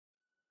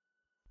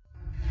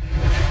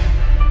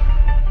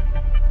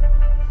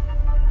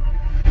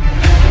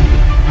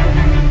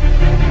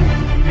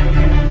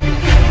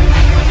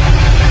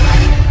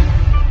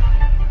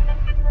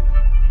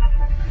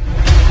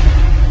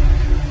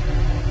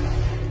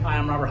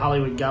I'm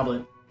Robert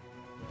Gobelet,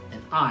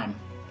 and I'm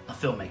a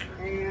filmmaker.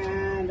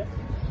 And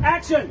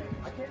action!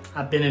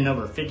 I've been in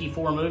over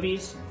 54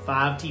 movies,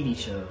 5 TV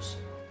shows.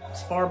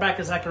 As far back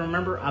as I can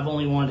remember, I've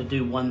only wanted to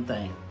do one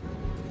thing,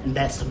 and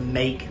that's to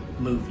make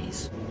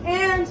movies.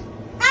 And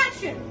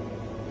action!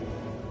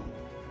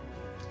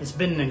 It's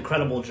been an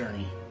incredible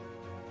journey.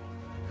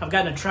 I've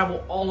gotten to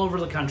travel all over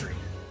the country.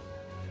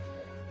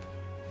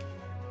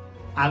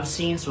 I've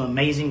seen some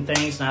amazing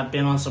things, and I've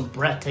been on some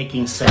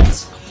breathtaking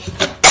sets.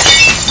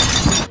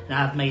 And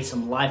I've made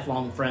some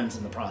lifelong friends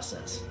in the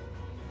process.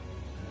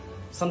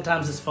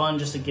 Sometimes it's fun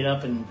just to get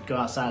up and go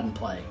outside and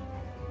play.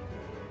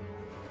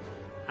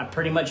 I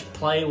pretty much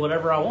play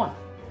whatever I want.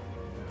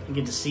 I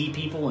get to see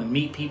people and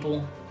meet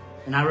people,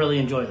 and I really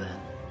enjoy that.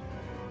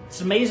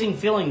 It's an amazing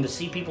feeling to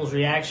see people's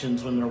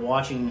reactions when they're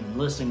watching and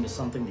listening to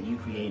something that you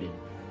created.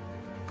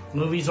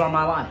 Movies are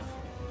my life,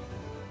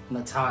 and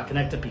that's how I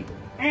connect to people.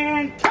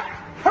 And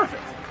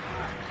perfect!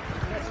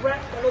 That's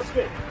right, that looks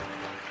good.